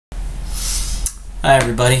Hi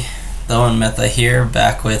everybody, Lowen Metha here,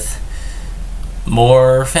 back with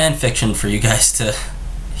more fan fiction for you guys to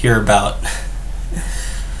hear about.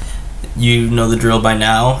 You know the drill by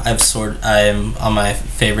now. I'm on my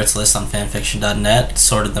favorites list on fanfiction.net,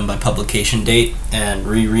 sorted them by publication date, and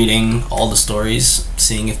rereading all the stories,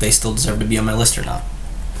 seeing if they still deserve to be on my list or not.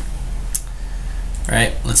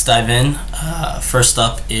 Alright, let's dive in. First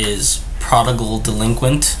up is Prodigal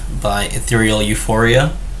Delinquent by Ethereal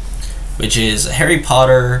Euphoria, which is a Harry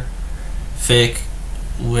Potter fic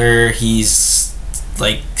where he's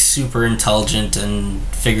like super intelligent and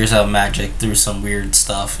figures out magic through some weird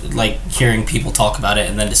stuff, like hearing people talk about it,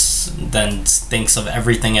 and then thinks of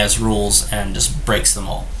everything as rules and just breaks them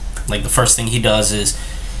all. Like the first thing he does is,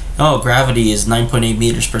 oh, gravity is 9.8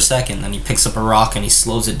 meters per second, then he picks up a rock and he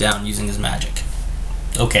slows it down using his magic.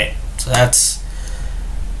 Okay, so that's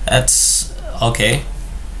okay,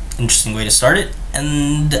 interesting way to start it,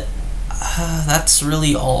 and that's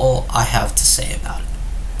really all I have to say about it.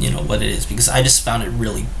 You know what it is, because I just found it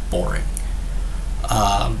really boring.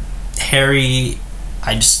 Harry,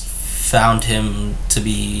 I just found him to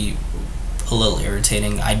be a little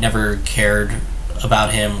irritating. I never cared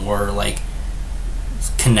about him or like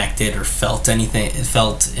connected or felt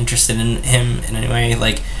interested in him in any way.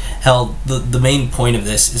 Like, hell, the main point of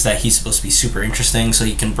this is that he's supposed to be super interesting so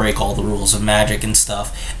he can break all the rules of magic and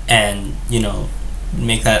stuff, and you know,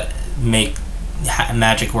 make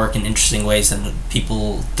magic work in interesting ways that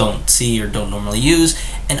people don't see or don't normally use.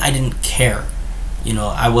 And I didn't care, you know,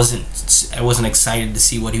 I wasn't excited to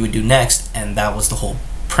see what he would do next, and that was the whole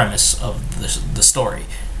premise of the story.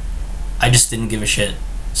 I just didn't give a shit.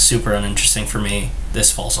 Super uninteresting for me.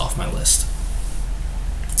 This falls off my list.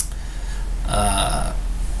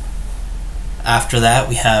 After that,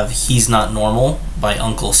 we have He's Not Normal by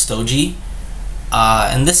Uncle Stojil.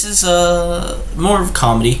 And this is more of a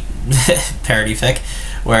comedy parody fic,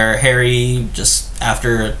 where Harry, just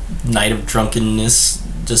after a night of drunkenness,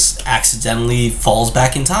 just accidentally falls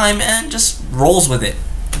back in time and just rolls with it.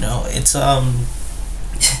 You know, it's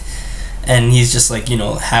and he's just like, you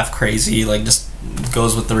know, half crazy, like just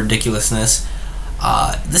goes with the ridiculousness.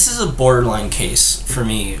 This is a borderline case for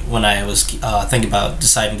me when I was thinking about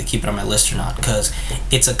deciding to keep it on my list or not, because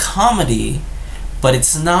it's a comedy, but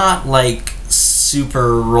it's not like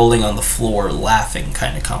super rolling on the floor laughing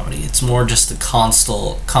kind of comedy. It's more just a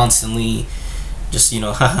constantly just, you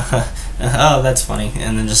know, oh, that's funny,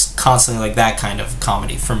 and then just constantly like that kind of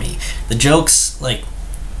comedy for me. The jokes, like,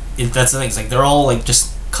 that's the thing, it's like they're all like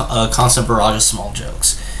just a constant barrage of small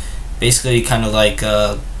jokes, basically kind of like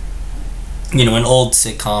you know, an old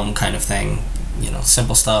sitcom kind of thing, you know,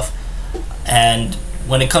 simple stuff. And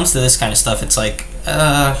when it comes to this kind of stuff, it's like,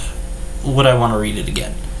 would I want to read it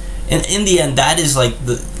again? And in the end, that is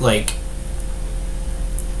like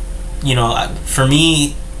you know, for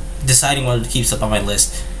me, deciding whether to keep stuff on my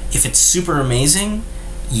list, if it's super amazing,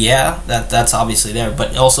 yeah, that's obviously there,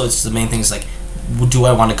 but also it's the main thing is like, do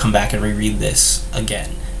I want to come back and reread this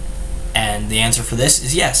again? And the answer for this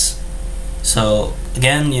is yes. So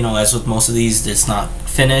again, you know, as with most of these, it's not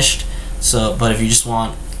finished, so, but if you just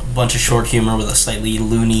want a bunch of short humor with a slightly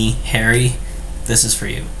loony Harry, this is for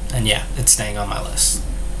you. And yeah, it's staying on my list.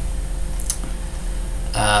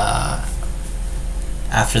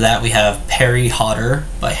 After that, we have Parry Hotter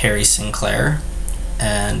by Harry Sinclair,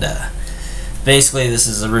 and basically this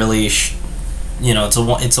is a really you know,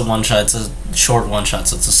 it's a one shot, it's a short one shot,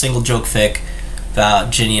 so it's a single joke fic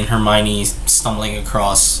about Ginny and Hermione stumbling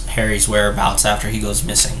across Harry's whereabouts after he goes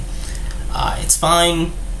missing. It's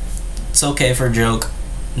fine, it's okay for a joke,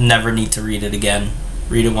 never need to read it again,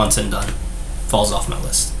 read it once and done. Falls off my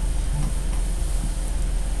list.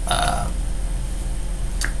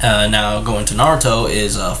 Now going to Naruto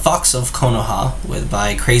is Fox of Konoha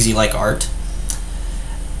by Crazy Like Art,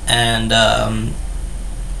 and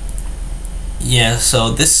yeah, so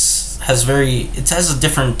this has it has a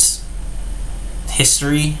different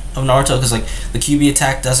history of Naruto, because like the Kyuubi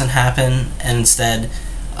attack doesn't happen, and instead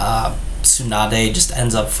Tsunade just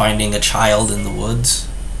ends up finding a child in the woods.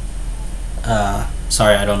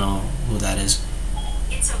 Sorry, I don't know who that is.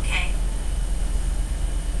 It's okay.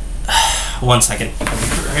 1 second.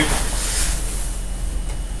 Right.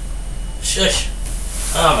 Shush.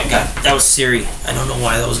 Oh my god, that was Siri. I don't know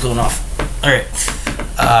why that was going off. Alright.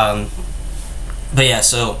 But yeah,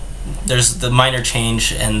 so there's the minor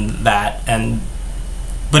change and that,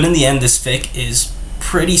 but in the end, this fic is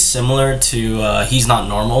pretty similar to He's Not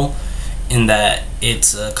Normal, in that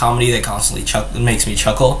it's a comedy that constantly makes me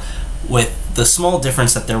chuckle, with the small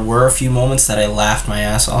difference that there were a few moments that I laughed my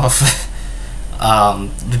ass off.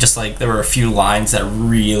 Just like there were a few lines that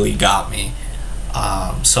really got me.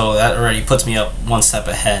 So that already puts me up one step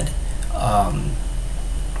ahead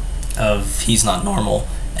of He's Not Normal,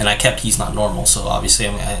 and I kept He's Not Normal, so obviously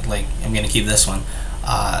I'm gonna keep this one.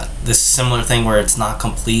 This similar thing where it's not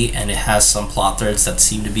complete and it has some plot threads that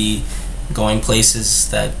seem to be going places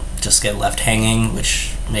that just get left hanging,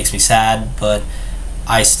 which makes me sad, but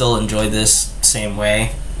I still enjoy this same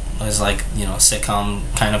way. It's like, you know, sitcom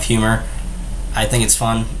kind of humor. I think it's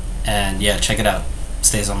fun, and yeah, check it out.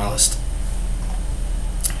 Stays on my list.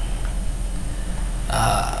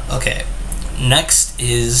 Okay, next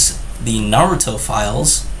is the Naruto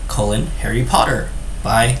Files, Harry Potter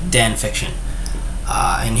by Dan Fiction.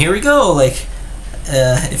 And here we go, like,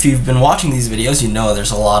 if you've been watching these videos, you know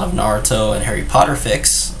there's a lot of Naruto and Harry Potter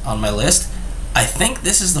fics on my list. I think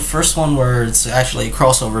this is the first one where it's actually a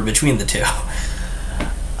crossover between the two.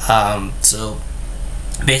 So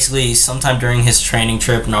basically, sometime during his training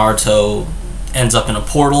trip, Naruto ends up in a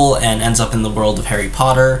portal and ends up in the world of Harry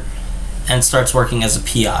Potter and starts working as a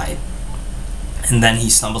PI. And then he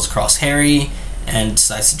stumbles across Harry and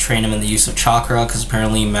decides to train him in the use of chakra, because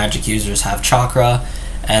apparently magic users have chakra.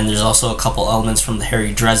 And there's also a couple elements from the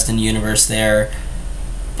Harry Dresden universe there,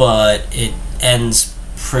 but it ends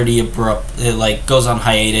pretty abrupt. It like goes on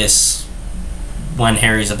hiatus when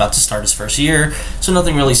Harry's about to start his first year, so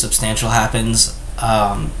nothing really substantial happens.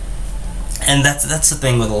 And that's the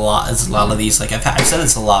thing with a lot of these. Like I've said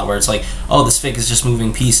this a lot, where it's like, oh, this fic is just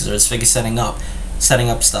moving pieces, or this fic is setting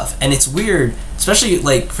up stuff, and it's weird, especially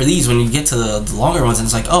like for these when you get to the longer ones, and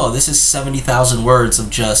it's like, oh, this is 70,000 words of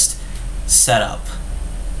just setup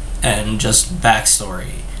and just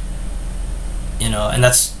backstory, you know, and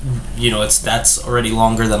that's, you know, that's already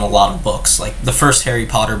longer than a lot of books. Like the first Harry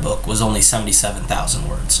Potter book was only 77,000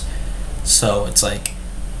 words, so it's like,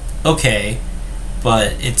 okay,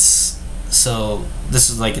 but it's, so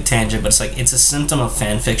this is like a tangent, but it's like, it's a symptom of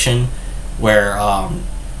fan fiction where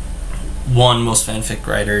most fanfic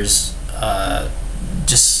writers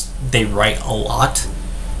just, they write a lot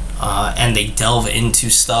and they delve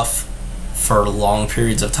into stuff for long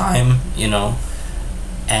periods of time, you know,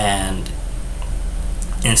 and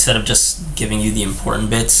instead of just giving you the important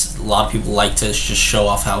bits, a lot of people like to just show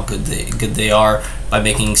off how good they are by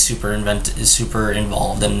making super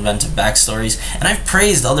involved and inventive backstories. And I've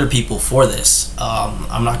praised other people for this.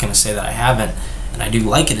 I'm not going to say that I haven't, and I do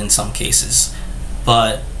like it in some cases,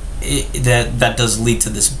 but that does lead to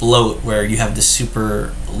this bloat where you have this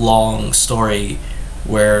super long story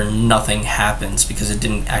where nothing happens because it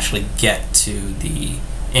didn't actually get to the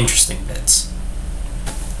interesting bits.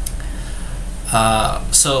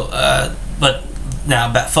 But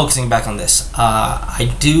now focusing back on this,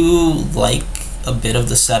 I do like a bit of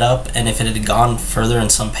the setup, and if it had gone further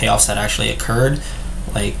and some payoffs had actually occurred,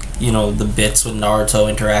 like, you know, the bits with Naruto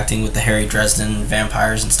interacting with the Harry Dresden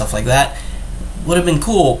vampires and stuff like that, would have been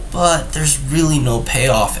cool, but there's really no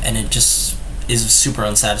payoff, and it just is super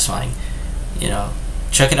unsatisfying, you know.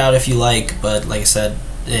 Check it out if you like, but like I said,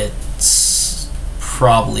 it's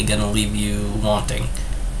probably gonna leave you wanting.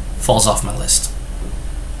 Falls off my list.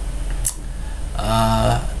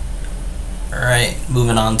 Alright,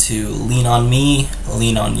 moving on to Lean on Me,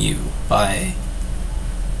 Lean on You by,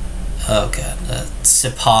 oh god,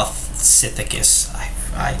 Sipoth Sithicus.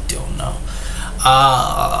 I don't know.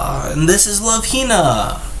 And this is Love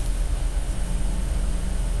Hina.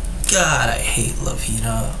 God, I hate Love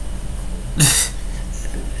Hina.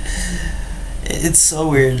 It's so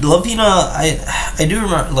weird. Love Hina, I do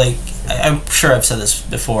remember, like, I'm sure I've said this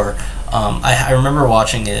before. I remember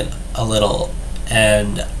watching it a little,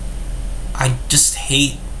 and I just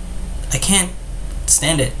I can't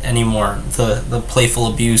stand it anymore. The playful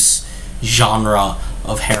abuse genre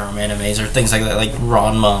of harem animes or things like that, like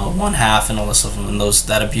Ranma 1/2 and all this stuff, and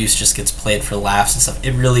that abuse just gets played for laughs and stuff.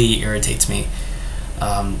 It really irritates me.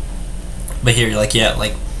 But here, like, yeah,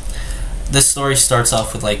 like, this story starts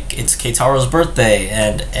off with, like, it's Keitaro's birthday,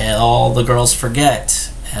 and all the girls forget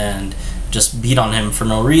and just beat on him for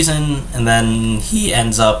no reason, and then he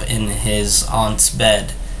ends up in his aunt's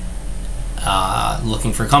bed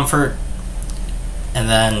looking for comfort, and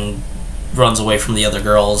then runs away from the other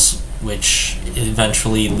girls, which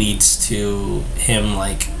eventually leads to him,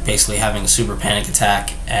 like, basically having a super panic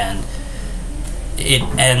attack, and it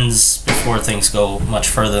ends before things go much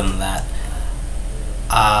further than that.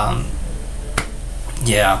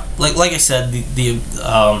 Yeah, like I said,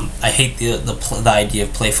 I hate the idea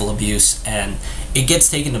of playful abuse, and it gets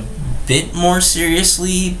taken a bit more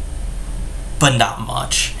seriously, but not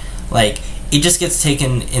much. Like, it just gets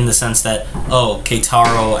taken in the sense that, oh,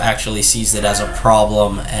 Keitaro actually sees it as a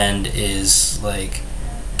problem and is, like,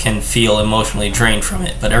 can feel emotionally drained from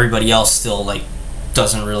it, but everybody else still, like,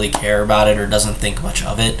 doesn't really care about it or doesn't think much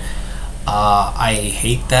of it. I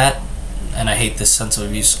hate that, and I hate this sense of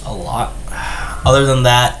abuse a lot. Other than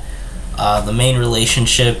that, the main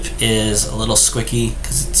relationship is a little squicky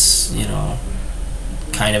because it's, you know,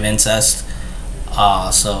 kind of incest.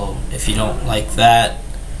 So if you don't like that,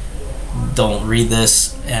 don't read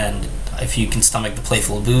this, and if you can stomach the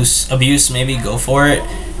playful abuse, maybe go for it.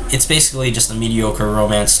 It's basically just a mediocre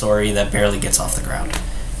romance story that barely gets off the ground.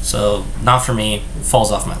 So, not for me,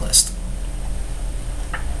 falls off my list.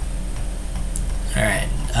 Alright,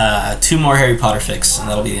 2 more Harry Potter fics, and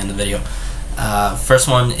that'll be the end of the video. First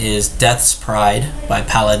one is Death's Pride by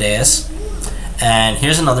Palladius. And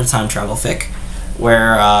here's another time travel fic,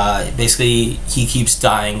 where basically he keeps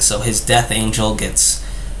dying, so his death angel gets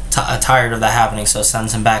tired of that happening, so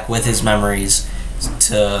sends him back with his memories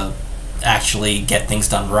to actually get things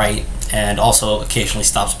done right, and also occasionally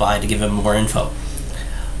stops by to give him more info.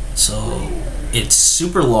 So it's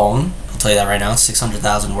super long, I'll tell you that right now. It's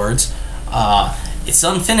 600,000 words. It's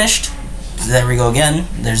unfinished. There we go again.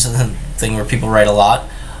 There's a thing where people write a lot.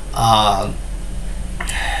 I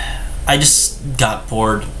just got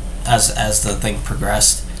bored as the thing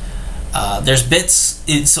progressed. There's bits.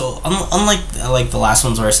 So unlike the last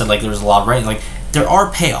ones where I said like there was a lot of writing, like there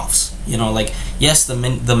are payoffs. You know, like yes,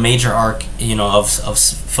 the major arc, you know, of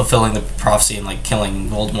fulfilling the prophecy and like killing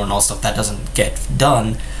Voldemort and all stuff, that doesn't get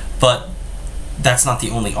done, but that's not the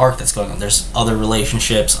only arc that's going on. There's other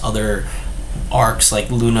relationships, other arcs like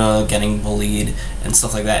Luna getting bullied and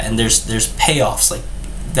stuff like that, and there's payoffs like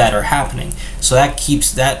that are happening. So that can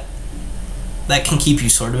keep you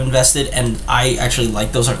sort of invested, and I actually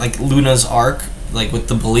like those like Luna's arc, like with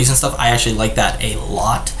the bullies and stuff. I actually like that a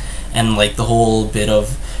lot, and like the whole bit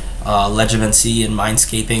of legimancy and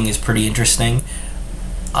mindscaping is pretty interesting.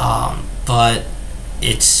 But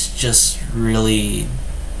it's just really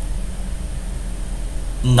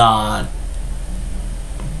not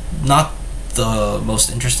the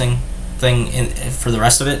most interesting thing for the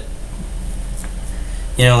rest of it.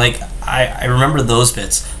 You know, like I remember those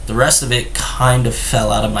bits. The rest of it kind of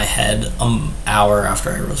fell out of my head an hour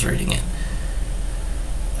after I was reading it.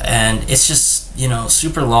 And it's just, you know,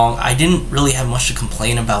 super long. I didn't really have much to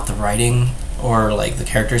complain about the writing or like the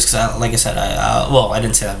characters, because like I said, well, I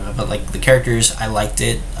didn't say that, but like the characters, I liked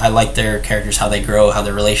it. I liked their characters, how they grow, how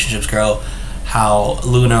their relationships grow, how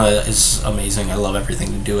Luna is amazing. I love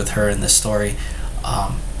everything to do with her in this story.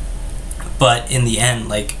 But in the end,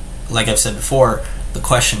 like I've said before, the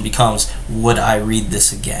question becomes, would I read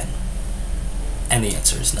this again? And the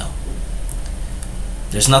answer is no.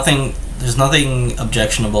 There's nothing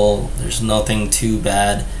objectionable, there's nothing too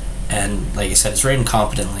bad, and like I said, it's written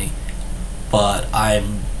competently, but I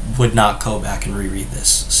would not go back and reread this,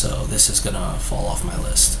 so this is gonna fall off my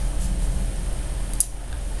list.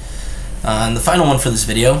 And the final one for this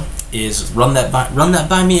video is Run That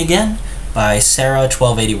By Me Again by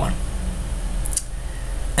Sarah1281.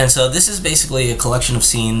 And so this is basically a collection of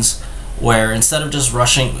scenes where instead of just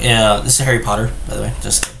rushing, this is Harry Potter, by the way,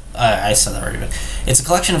 just I said that already, but it's a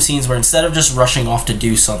collection of scenes where instead of just rushing off to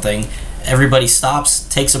do something, everybody stops,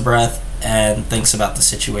 takes a breath, and thinks about the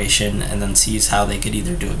situation, and then sees how they could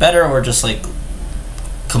either do it better or just like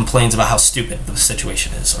complains about how stupid the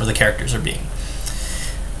situation is or the characters are being.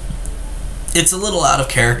 It's a little out of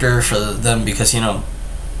character for them because, you know,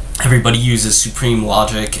 everybody uses supreme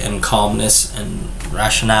logic and calmness and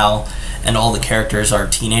rationale, and all the characters are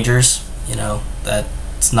teenagers. You know,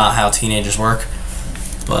 that's not how teenagers work.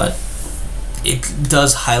 But it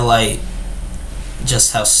does highlight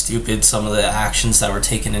just how stupid some of the actions that were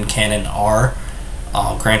taken in canon are.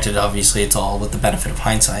 Granted, obviously, it's all with the benefit of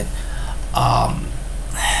hindsight.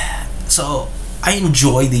 So I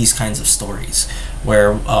enjoy these kinds of stories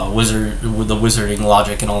where the wizarding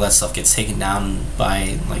logic and all that stuff gets taken down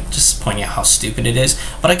by like just pointing out how stupid it is.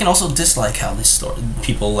 But I can also dislike how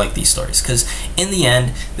people like these stories, because in the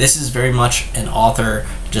end, this is very much an author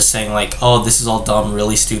just saying like, oh, this is all dumb,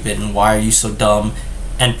 really stupid, and why are you so dumb?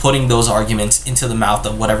 And putting those arguments into the mouth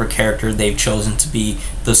of whatever character they've chosen to be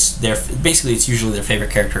basically it's usually their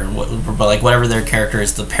favorite character, and but like whatever their character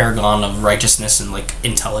is, the paragon of righteousness and like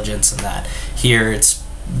intelligence, and that here it's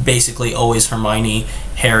basically always Hermione,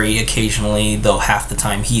 Harry occasionally, though half the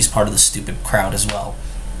time he's part of the stupid crowd as well.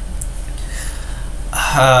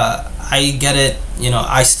 I get it, you know,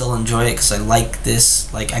 I still enjoy it because I like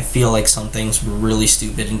this. Like, I feel like some things were really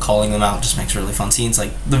stupid, and calling them out just makes really fun scenes.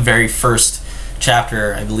 Like the very first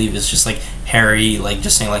chapter, I believe, is just like Harry like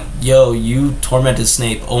just saying like, yo, you tormented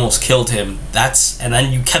Snape, almost killed him, and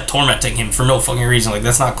then you kept tormenting him for no fucking reason. Like,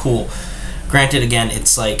 that's not cool. Granted, again,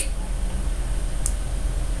 it's like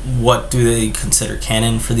what do they consider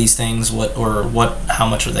canon for these things? How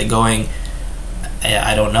much are they going?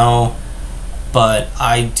 I don't know, but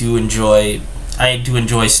I do enjoy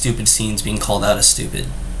stupid scenes being called out as stupid.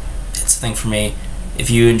 It's a thing for me. If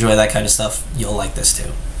you enjoy that kind of stuff, you'll like this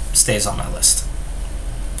too. Stays on my list.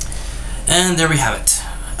 And there we have it.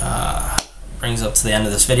 Brings up to the end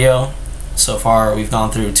of this video. So far, we've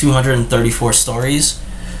gone through 234 stories,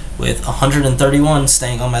 with 131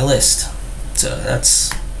 staying on my list. So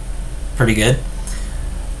that's pretty good.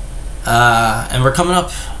 And we're coming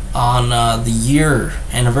up on the year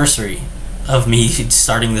anniversary of me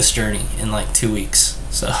starting this journey in like 2 weeks.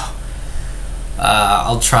 So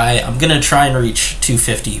I'm gonna try and reach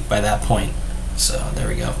 250 by that point. So there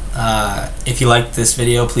we go. If you liked this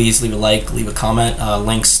video, please leave a like, leave a comment.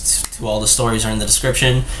 Links to all the stories are in the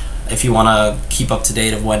description. If you want to keep up to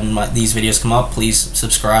date of when these videos come up, please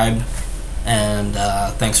subscribe. And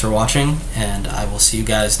thanks for watching, and I will see you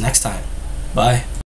guys next time. Bye.